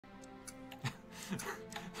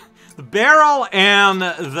The barrel and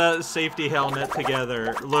the safety helmet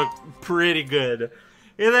together look pretty good.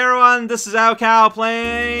 Hey there everyone, this is a2xt2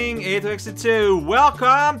 playing a2xt2.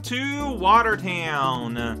 Welcome to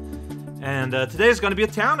Watertown. And today's going to be a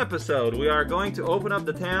town episode. We are going to open up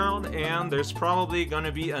the town, and there's probably going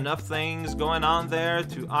to be enough things going on there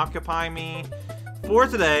to occupy me for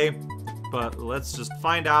today. But let's just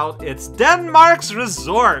find out. It's Denmark's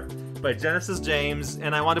Resort by GenesisJames,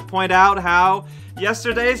 and I want to point out how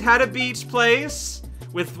yesterday's had a beach place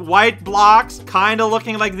with white blocks, kind of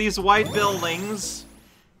looking like these white buildings.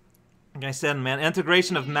 Like I said, man,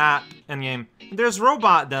 integration of map and game. There's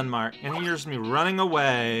Robot Denmark, and here's me running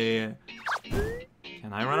away.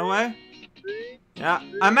 Can I run away? Yeah,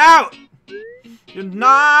 I'm out! You're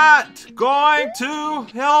not going to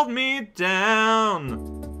hold me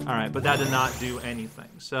down. Alright, but that did not do anything,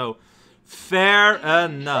 so fair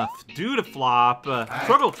enough. Do the flop.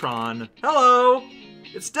 Truggletron. Hello!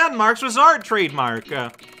 It's Denmark's Resort trademark.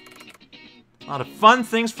 A lot of fun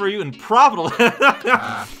things for you and profitable.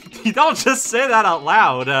 You don't just say that out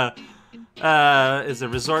loud. Is a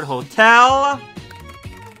resort hotel.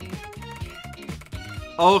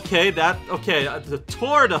 Okay, the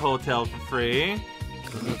tour the hotel for free.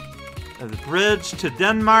 The bridge to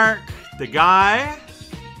Denmark. The guy.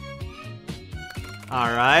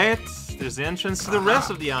 Alright. There's the entrance to the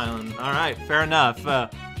rest of the island. Alright, fair enough.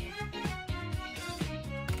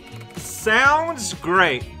 Sounds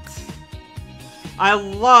great. I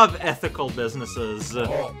love ethical businesses.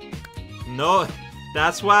 No,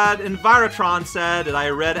 that's what Envirotron said, and I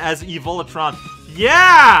read as Evolutron.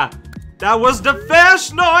 Yeah! That was the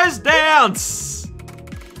fish noise dance!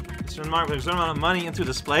 Mr. Mark, there's a amount of money into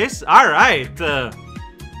this place. Alright.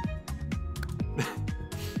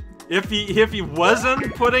 If he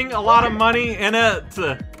wasn't putting a lot of money in it.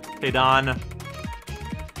 Hey, Don.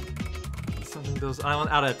 Something those island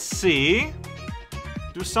out at sea.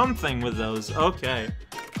 Do something with those. Okay.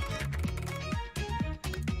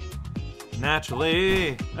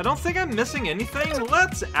 Naturally. I don't think I'm missing anything.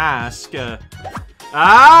 Let's ask.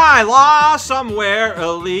 I lost somewhere a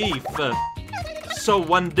leaf. So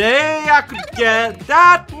one day I could get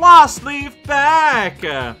that lost leaf back.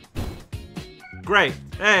 Great.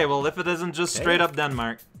 Hey, well, if it isn't just straight up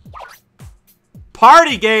Denmark.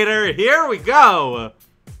 Party Gator, here we go.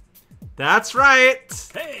 That's right.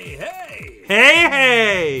 Hey, hey. Hey,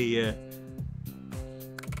 hey.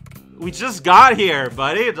 We just got here,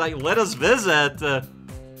 buddy. Like, let us visit.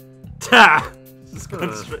 Just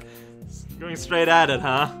going straight at it,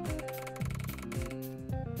 huh?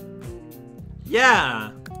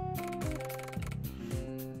 Yeah.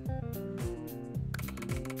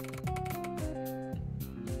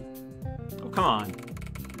 Oh, come on.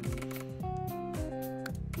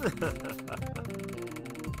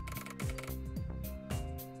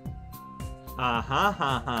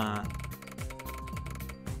 Uh-huh.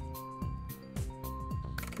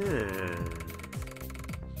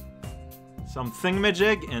 Some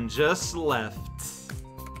thingamajig and just left.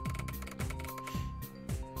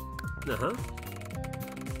 Uh-huh.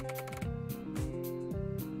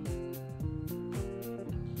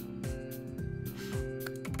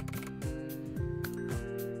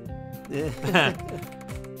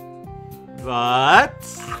 But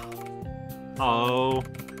oh.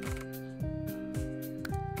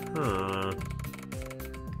 Huh.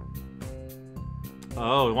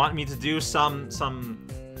 Oh, you want me to do some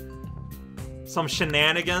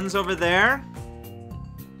shenanigans over there?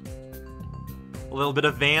 A little bit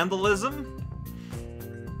of vandalism?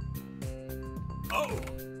 Oh.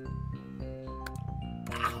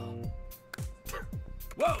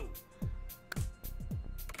 Whoa.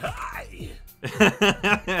 Hi.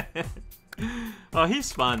 Oh,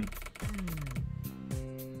 he's fun.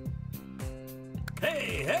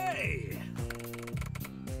 Hey, hey.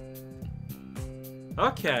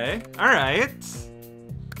 Okay, alright.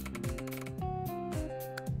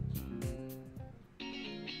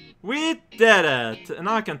 We did it! And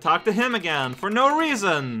now I can talk to him again for no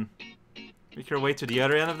reason. Make our way to the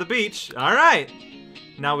other end of the beach. Alright!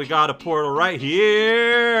 Now we got a portal right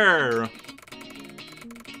here.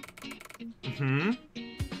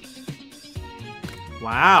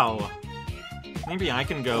 Wow. Maybe I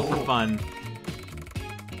can go for fun.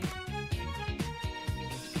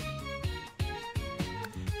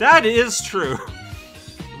 That is true.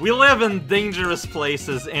 We live in dangerous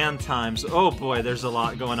places and times. Oh boy, there's a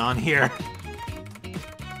lot going on here.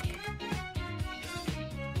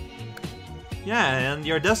 Yeah, and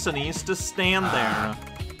your destiny is to stand there.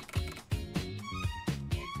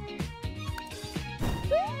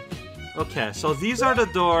 Okay, so these are the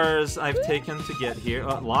doors I've taken to get here.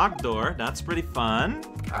 Locked door. That's pretty fun.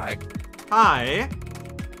 Hi. Hi.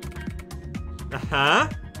 Uh-huh.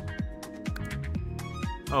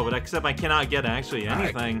 Oh, but except I cannot get actually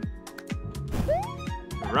anything.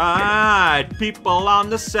 Right, people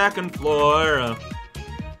on the second floor.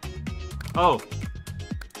 Oh.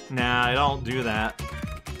 Nah, I don't do that.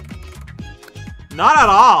 Not at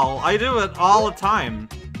all. I do it all the time.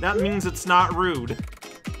 That means it's not rude.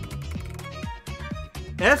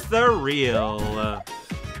 Ethereal.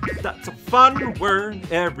 That's a fun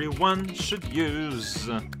word everyone should use.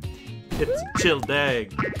 It's a chill day.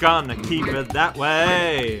 Gonna keep it that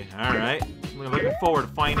way. Alright. We're looking forward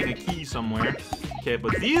to finding a key somewhere. Okay,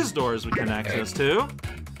 but these doors we can access to.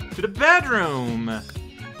 To the bedroom.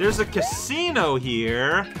 There's a casino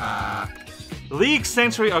here. League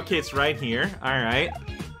Sanctuary. Okay, it's right here. Alright.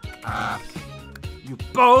 You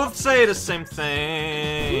both say the same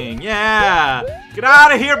thing. Yeah. Get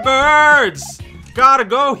out of here, birds. Gotta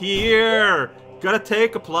go here. Gotta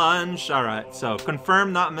take a plunge. Alright, so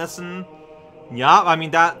confirm not missing. Yup, I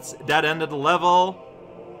mean that ended the level.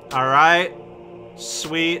 Alright.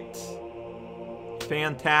 Sweet.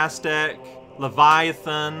 Fantastic.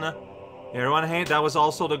 Leviathan. Everyone hate that was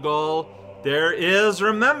also the goal. There is,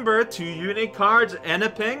 remember, 2 unique cards and a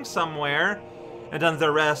ping somewhere. And then the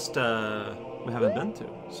rest we haven't been to.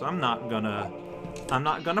 So I'm not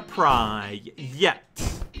gonna pry yet.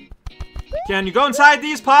 Can you go inside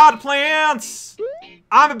these pod plants?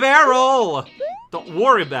 I'm a barrel. Don't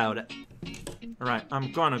worry about it. Alright,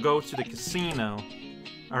 I'm gonna go to the casino.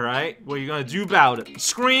 Alright, what are you gonna do about it?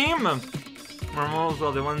 Scream!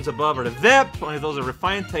 Well, the ones above are the VIP. Only those of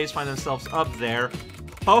refined taste find themselves up there.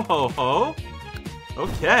 Ho ho ho.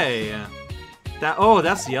 Okay.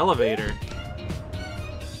 That's the elevator.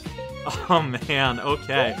 Oh man,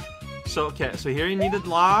 okay. So here you need a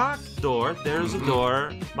locked door. There's a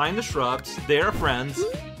door. Mind the shrubs. They're friends.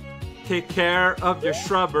 Take care of your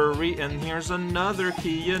shrubbery, and here's another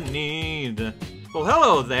key you need. Well,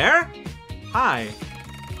 hello there. Hi.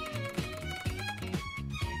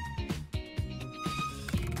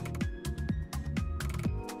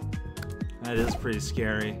 That is pretty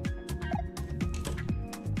scary.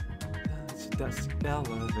 That's the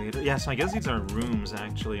elevator. Yeah, so I guess these are rooms,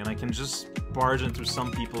 actually, and I can just barge into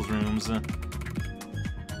some people's rooms.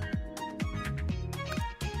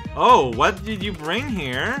 Oh, what did you bring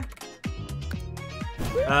here?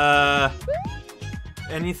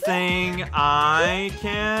 Anything I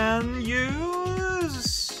can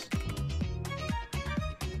use?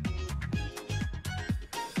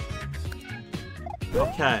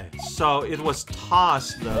 Okay, so it was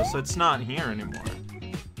tossed, though, so it's not here anymore.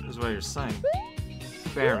 Is what you're saying.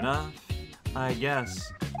 Fair enough, I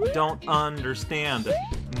guess. Don't understand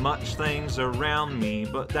much things around me,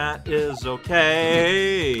 but that is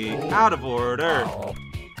okay. Out of order.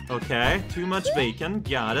 Okay, too much bacon.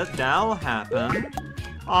 Got it. That'll happen.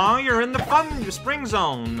 Aw, you're in the spring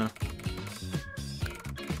zone.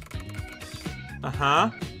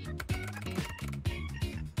 Uh-huh.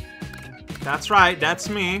 That's right, that's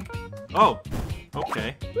me. Oh,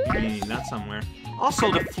 okay. You need that somewhere.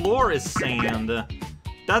 Also, the floor is sand.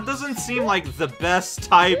 That doesn't seem like the best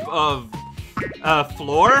type of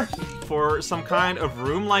floor for some kind of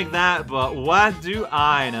room like that, but what do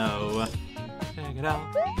I know? Check it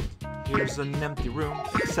out. Here's an empty room,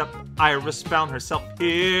 except Iris found herself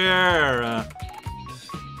here.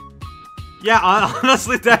 Yeah,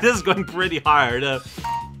 honestly, that is going pretty hard.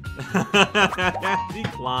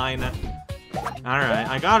 Decline. Alright,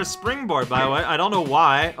 I got a springboard, by the way. I don't know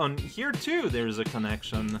why. On here, too, there's a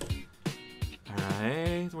connection.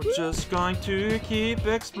 Alright, we're just going to keep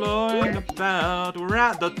exploring about. We're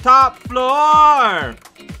at the top floor!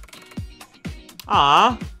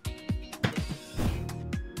 Ah.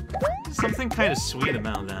 Something kind of sweet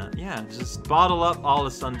about that. Yeah, just bottle up all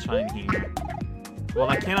the sunshine here. Well,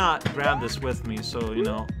 I cannot grab this with me, so, you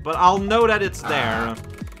know. But I'll know that it's there.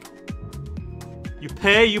 You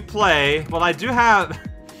pay, you play. Well, I do have...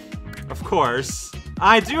 Of course.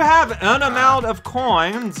 I do have an amount of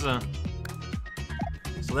coins. So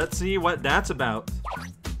let's see what that's about.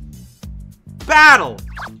 Battle!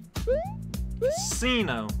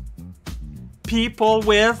 Casino. People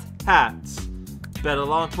with hats. Bet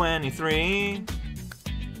along 23.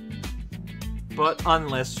 But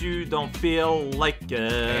unless you don't feel like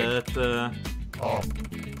it...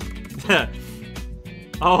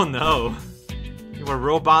 Oh no. You were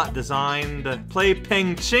robot designed to play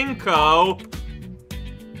Pachinko.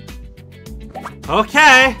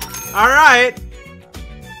 Okay, alright.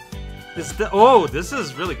 Oh, this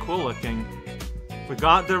is really cool looking. We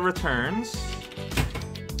got the returns.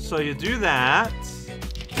 So you do that.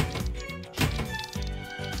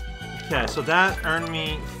 Okay, so that earned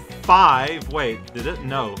me 5. Wait, did it?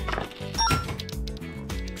 No.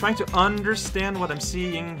 Trying to understand what I'm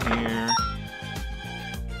seeing here.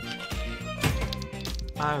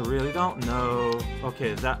 I really don't know.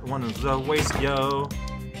 Okay, that one is a waste, yo.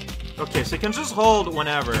 Okay, so you can just hold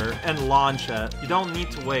whenever and launch it. You don't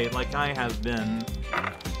need to wait like I have been.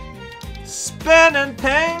 Spinning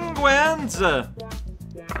penguins!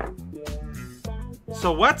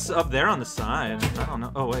 So what's up there on the side? I don't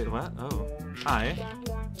know. Oh, wait, what? Oh, hi.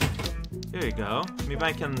 Here you go. Maybe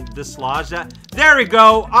I can dislodge that. There we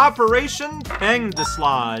go! Operation Peng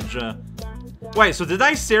Dislodge. Wait, so did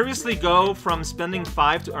I seriously go from spending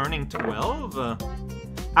 5 to earning 12?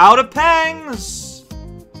 Out of pengs!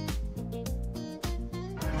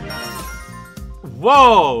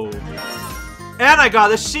 Whoa! And I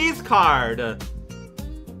got a sheath card!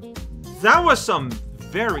 That was some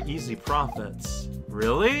very easy profits.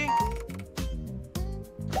 Really?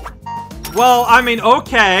 Well, I mean,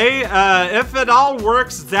 okay. If it all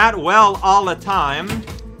works that well all the time...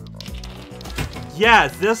 Yeah,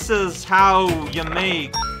 this is how you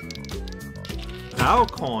make... Cow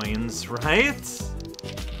coins, right?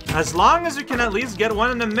 As long as you can at least get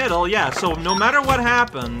one in the middle, yeah. So no matter what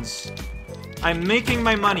happens... I'm making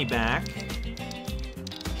my money back.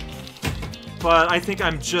 But I think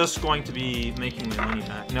I'm just going to be making my money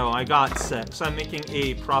back. No, I got 6. So I'm making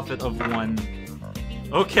a profit of 1.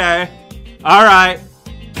 Okay. Alright.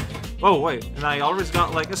 Oh, wait. And I always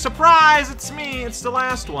got like a surprise! It's me! It's the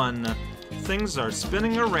last one. Things are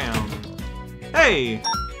spinning around. Hey!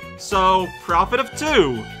 So, profit of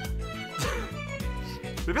 2.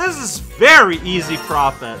 This is very easy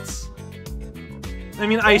profits. I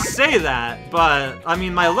mean, I say that, but, I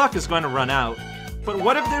mean, my luck is going to run out. But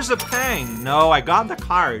what if there's a pang? No, I got the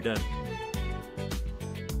card. Alright,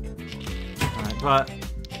 but,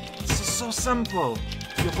 this is so simple.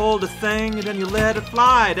 You hold a thing, and then you let it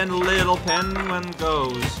fly, then the little penguin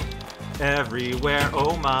goes everywhere,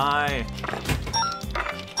 oh my.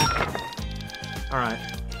 Alright,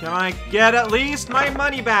 can I get at least my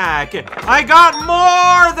money back? I got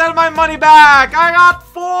more than my money back! I got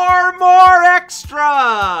 4 more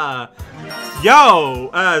extra!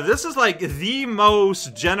 Yo, this is like the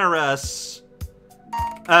most generous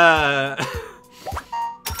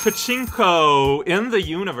pachinko in the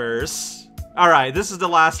universe. Alright, this is the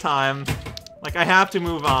last time. Like, I have to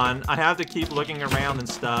move on. I have to keep looking around and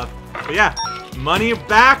stuff. But yeah, money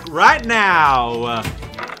back right now.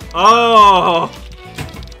 Oh.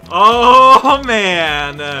 Oh,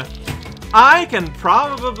 man. I can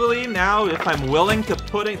probably now, if I'm willing to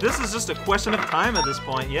put it... This is just a question of time at this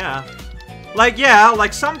point, yeah. Like, yeah,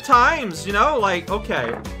 like sometimes, you know, like,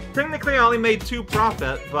 okay. Technically, I only made 2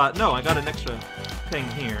 profit, but no, I got an extra thing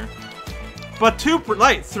here. But 3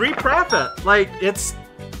 profit. Like, it's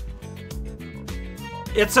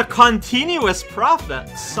a continuous profit,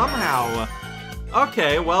 somehow.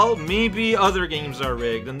 Okay, well, maybe other games are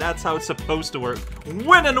rigged, and that's how it's supposed to work.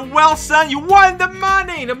 Winning well, son, you won the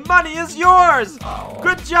money! The money is yours!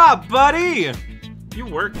 Good job, buddy! You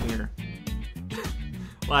work here.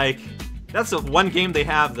 Like, that's the one game they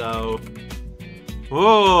have, though.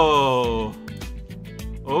 Whoa.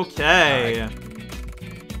 Okay.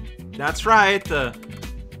 That's right.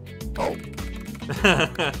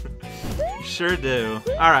 Sure do.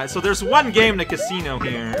 Alright, so there's one game in the casino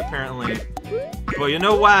here, apparently. But you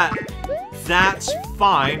know what? That's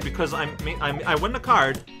fine, because I win the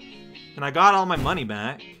card, and I got all my money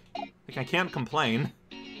back. Like, I can't complain.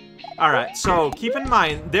 Alright, so keep in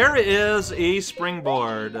mind, there is a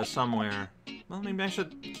springboard somewhere. Well, maybe I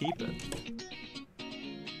should keep it.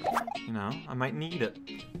 You know, I might need it.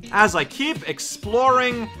 As I keep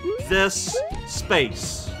exploring this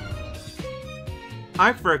space.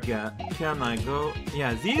 I forget. Can I go?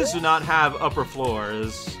 Yeah, these do not have upper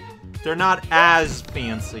floors. They're not as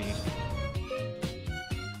fancy.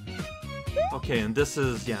 Okay, and this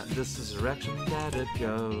is, yeah, this is the direction that it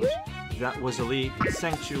goes. That was Elite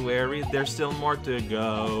Sanctuary. There's still more to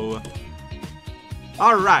go.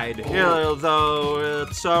 Alright, here though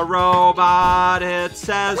it's a robot, it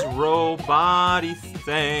says robot-y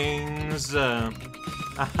things.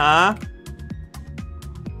 Uh-huh.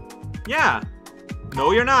 Yeah.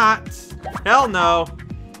 No, you're not. Hell no.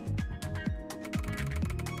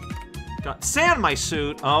 Got sand in my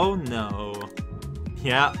suit. Oh no.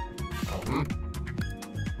 Yeah.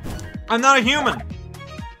 I'm not a human.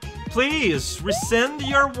 Please, rescind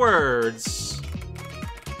your words.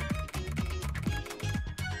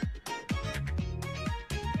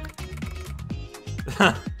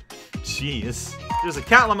 Jeez. There's a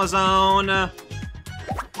cat llama zone.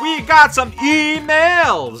 We got some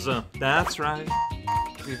emails! That's right.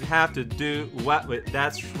 We have to do what?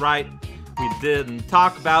 That's right. We didn't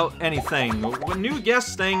talk about anything. A new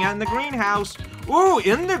guest staying in the greenhouse. Ooh,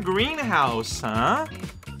 in the greenhouse, huh?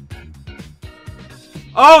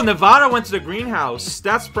 Oh, Nevada went to the greenhouse.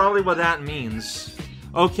 That's probably what that means.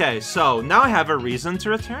 Okay, so now I have a reason to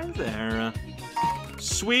return there.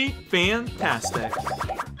 Sweet, fantastic.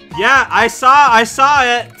 Yeah, I saw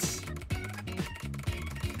it.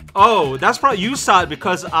 Oh, that's probably you saw it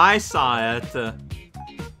because I saw it.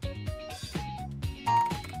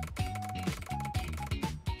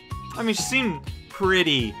 I mean, she seemed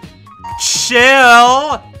pretty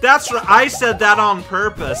chill. That's right. I said that on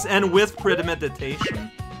purpose and with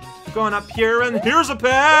premeditation. Going up here, and here's a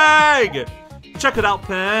peg. Check it out,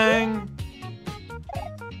 Peng.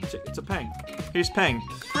 It's a Peng. Here's Peng.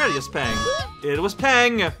 Prettiest Peng. It was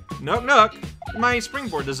Peng. Nook nook. My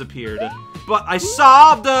springboard disappeared. But I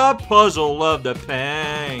solved the puzzle of the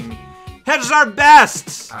Peng. Heads are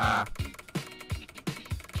best.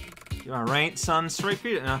 You alright, son? Straight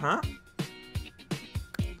feet. Uh-huh.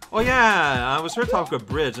 Oh yeah, I was here to talk about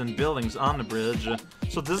bridge and buildings on the bridge.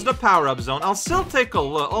 So this is the power-up zone. I'll still take a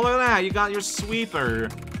look. Oh, look at that. You got your sweeper.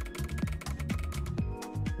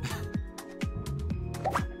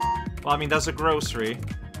 Well, I mean, that's a grocery.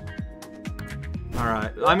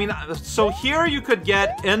 Alright. I mean, so here you could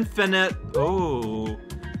get infinite... Oh.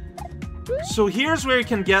 So here's where you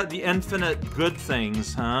can get the infinite good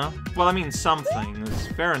things, huh? Well, I mean, some things.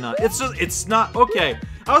 Fair enough. It's just... It's not... Okay.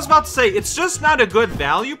 I was about to say, it's just not a good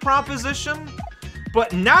value proposition.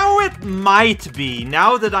 But now it might be.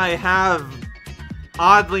 Now that I have,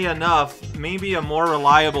 oddly enough, maybe a more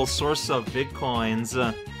reliable source of Bitcoins.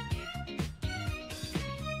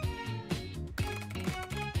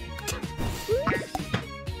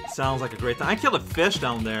 Sounds like a great time. I killed a fish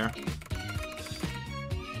down there.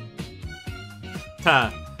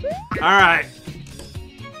 Huh. Alright.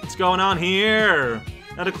 What's going on here?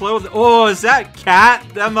 Out of clothes. Oh, is that cat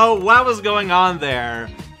demo? What was going on there?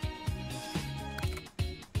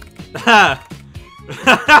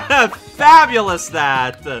 Fabulous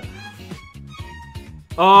that.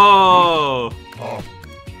 Oh.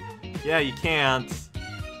 Yeah, you can't.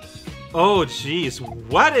 Oh, jeez.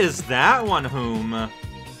 What is that one, whom?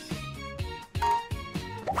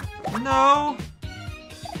 No.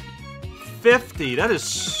 50. That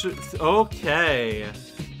is... Okay.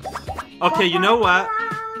 Okay, you know what?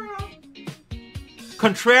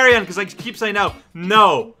 Contrarian, because I keep saying no.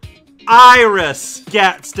 No. Iris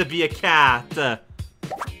gets to be a cat.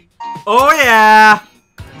 Oh, yeah.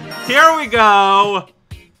 Here we go.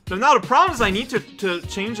 So now the problem is I need to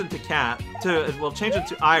change into cat. Well, change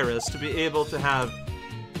into Iris to be able to have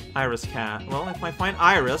Iris cat. Well, if I find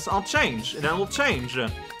Iris, I'll change. And then we'll change. I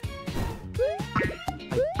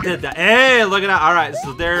did that. Hey, look at that. Alright,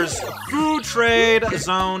 so there's a food trade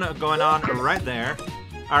zone going on right there.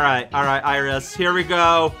 Alright, Iris. Here we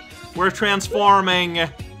go. We're transforming.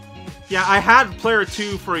 Yeah, I had player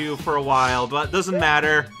 2 for you for a while, but doesn't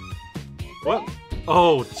matter. What?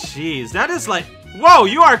 Oh, jeez. That is like... Whoa,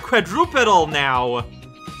 you are quadrupedal now.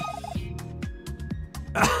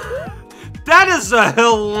 That is a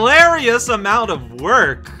hilarious amount of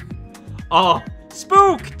work. Oh,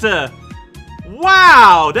 spooked.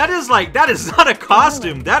 Wow, that is like... That is not a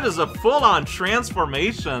costume. That is a full-on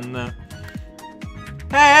transformation.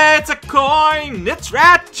 Hey, it's a coin. It's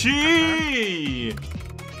Ratchy.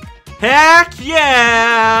 Heck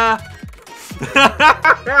yeah!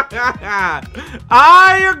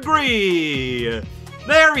 I agree!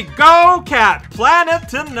 There we go, Cat Planet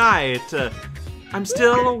tonight! I'm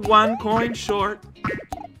still 1 coin short.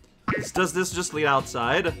 Does this just lead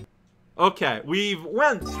outside? Okay, we've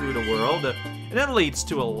went through the world, and it leads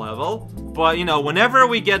to a level. But, you know, whenever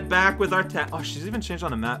we get back with our oh, she's even changed on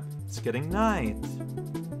the map. It's getting night.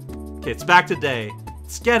 Okay, it's back to day.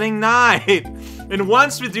 It's getting night! And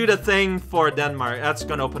once we do the thing for Denmark, that's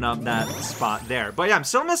gonna open up that spot there. But yeah, I'm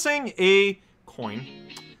still missing a coin.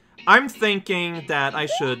 I'm thinking that I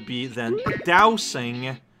should be then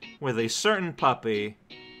dousing with a certain puppy,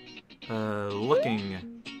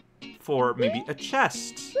 looking for maybe a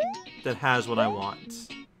chest that has what I want.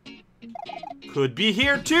 Could be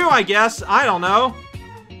here too, I guess. I don't know.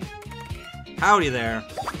 Howdy there.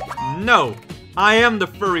 No, I am the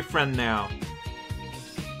furry friend now.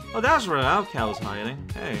 Oh, that's where our cow's hiding.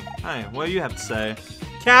 Hey, hi, what do you have to say?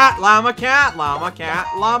 Cat, llama, cat, llama, cat,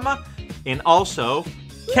 llama. And also,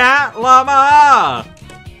 cat, llama!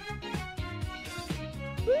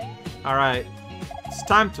 Alright, it's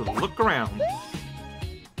time to look around.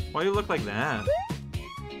 Why do you look like that?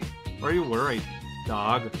 Why are you worried,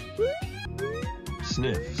 dog?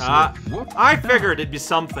 Sniff. Whoop. I figured it'd be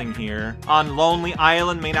something here. On Lonely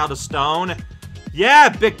Island made out of stone. Yeah,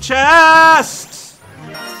 big chest!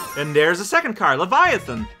 And there's a second card,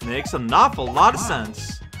 Leviathan. Makes an awful lot of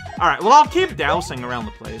sense. Alright, well, I'll keep dousing around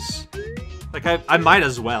the place. Like, I might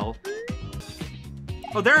as well.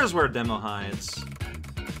 Oh, there's where Demo hides.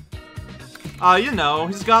 You know,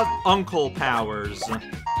 he's got uncle powers.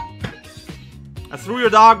 I threw your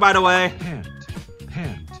dog, by the way. Pant.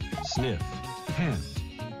 Pant. Sniff. Pant.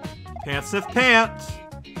 Pant, sniff, pant.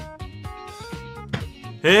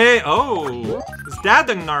 Hey, oh. Is that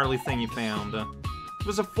the gnarly thing you found? It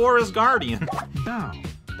was a forest guardian. Bow.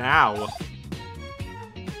 Bow.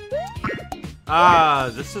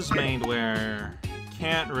 This is made where you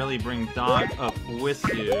can't really bring dog up with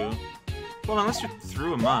you. Well, unless you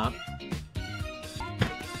threw him up.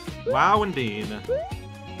 Wow, indeed.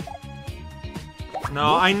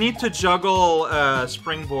 No, I need to juggle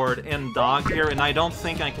springboard and dog here, and I don't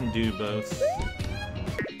think I can do both.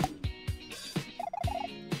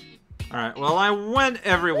 Alright, well, I went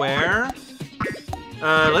everywhere.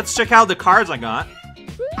 Let's check out the cards I got.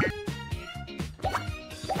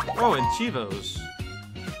 Oh, and Chivos.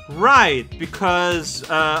 Right, because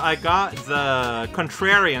I got the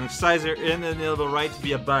Contrarian, size inalienable right to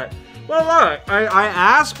be a butt. Well, look, I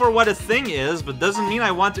ask for what a thing is, but doesn't mean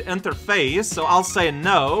I want to interface, so I'll say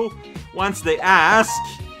no once they ask.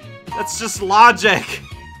 That's just logic.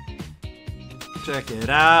 Check it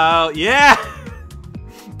out. Yeah!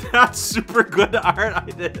 That's super good art I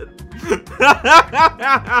did.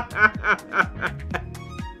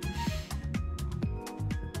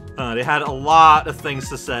 They had a lot of things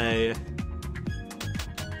to say.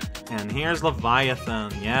 And here's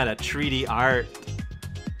Leviathan. Yeah, that treaty art.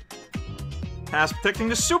 Past protecting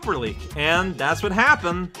the Super League. And that's what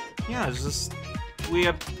happened. Yeah, it's just... We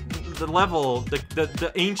have... The level...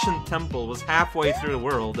 The ancient temple was halfway through the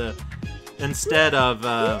world. Instead of...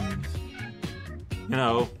 you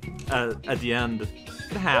know... at the end.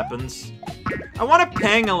 It happens. I want to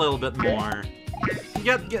ping a little bit more.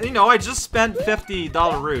 You know, I just spent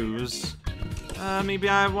 $50-roos. Maybe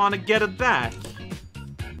I want to get it back.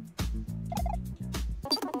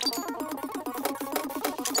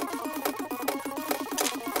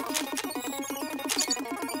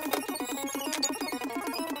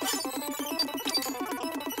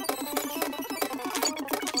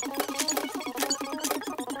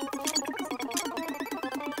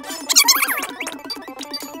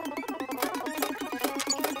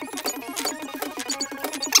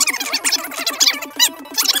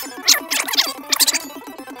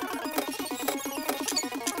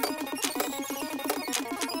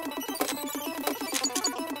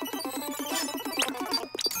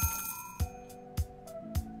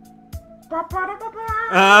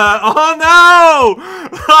 Oh no!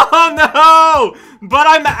 Oh no! But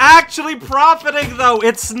I'm actually profiting though.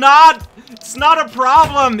 It's not a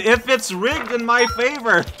problem if it's rigged in my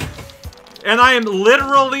favor. And I am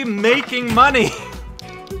literally making money.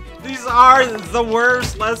 These are the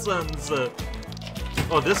worst lessons.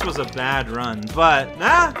 Oh, this was a bad run, but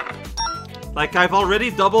nah. Like, I've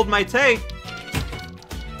already doubled my take.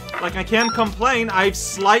 Like, I can't complain. I've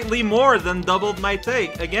slightly more than doubled my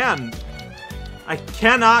take again. I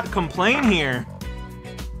cannot complain here.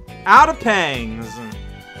 Out of pangs.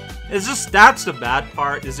 It's just, that's the bad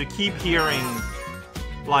part, is you keep hearing,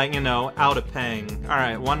 like, you know, out of pang.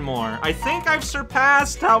 Alright, one more. I think I've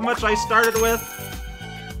surpassed how much I started with.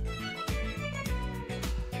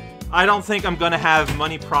 I don't think I'm gonna have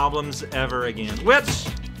money problems ever again. Which,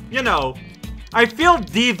 you know, I feel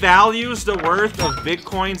devalues the worth of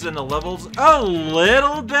Bitcoins and the levels a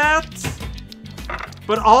little bit.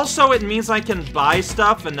 But also it means I can buy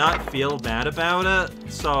stuff and not feel bad about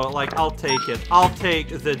it. So, like, I'll take it. I'll take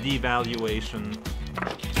the devaluation.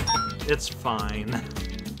 It's fine.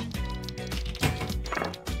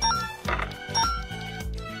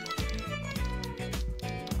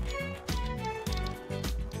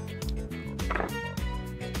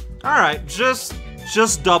 Alright, just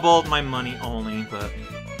doubled my money only, but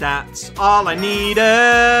that's all I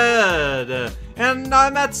needed. And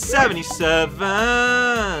I'm at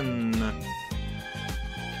 77.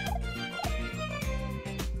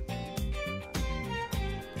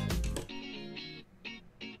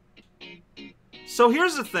 So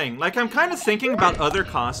here's the thing, like, I'm kind of thinking about other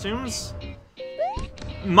costumes.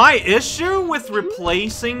 My issue with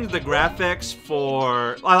replacing the graphics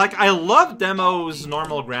for... Like, I love Demo's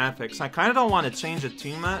normal graphics. I kind of don't want to change it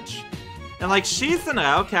too much. And, like, Sheath and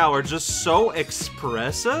Raocow are just so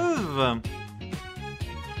expressive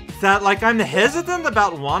that, like, I'm hesitant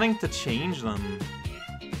about wanting to change them.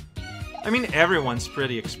 I mean, everyone's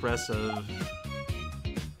pretty expressive.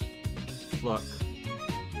 Look.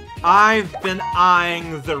 I've been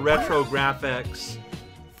eyeing the retro graphics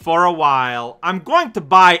for a while. I'm going to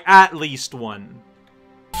buy at least one.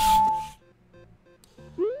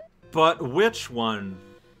 But which one?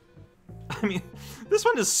 I mean, this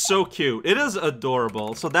one is so cute. It is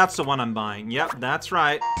adorable. So that's the one I'm buying. Yep, that's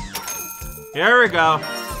right. Here we go.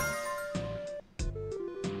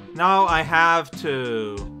 Now I have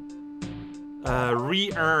to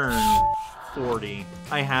re-earn 40.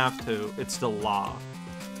 I have to. It's the law.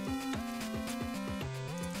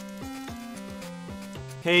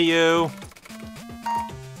 Hey, you.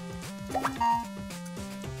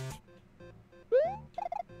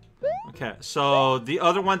 Okay, so the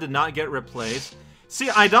other one did not get replaced. See,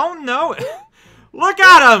 I don't know. Look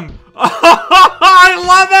at him! I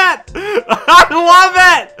love it! I love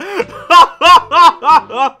it!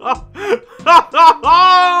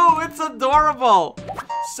 Oh, it's adorable.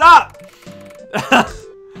 Sup?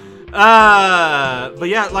 But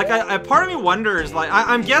yeah, like, part of me wonders, like,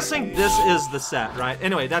 I'm guessing this is the set, right?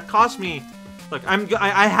 Anyway, that cost me, look,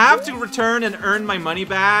 I have to return and earn my money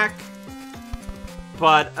back,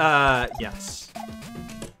 but, yes.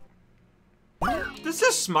 This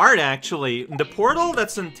is smart, actually. The portal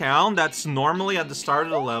that's in town, that's normally at the start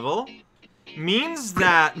of the level, means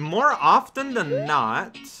that more often than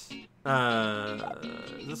not, this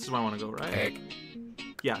is where I want to go, right?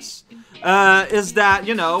 Yes. Is that,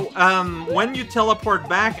 you know, when you teleport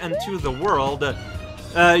back into the world,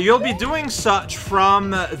 you'll be doing such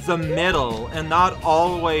from the middle and not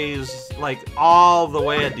always, like, all the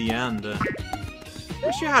way at the end.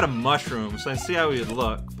 Wish you had a mushroom so I see how he'd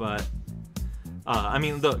look, but... I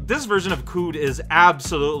mean, look, this version of Cood is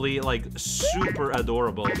absolutely, like, super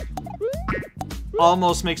adorable.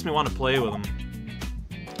 Almost makes me want to play with him.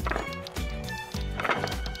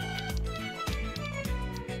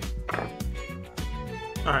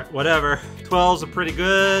 Alright, whatever. 12's are pretty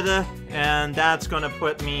good, and that's gonna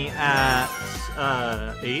put me at,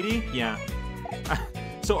 80? Yeah.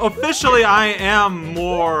 So officially I am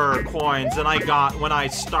more coins than I got when I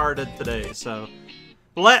started today, so...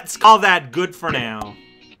 Let's call that good for now.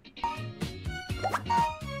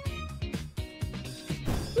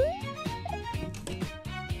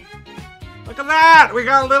 Look at that! We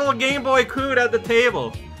got a little Game Boy Cood at the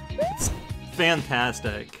table. It's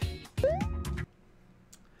fantastic.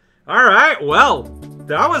 Alright, well,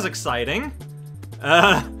 that was exciting.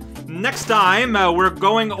 Next time, we're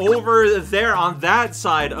going over there on that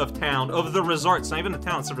side of town, of the resort. It's not even a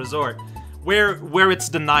town, it's a resort. Where it's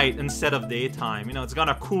the night instead of daytime. You know, it's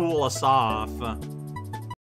gonna cool us off.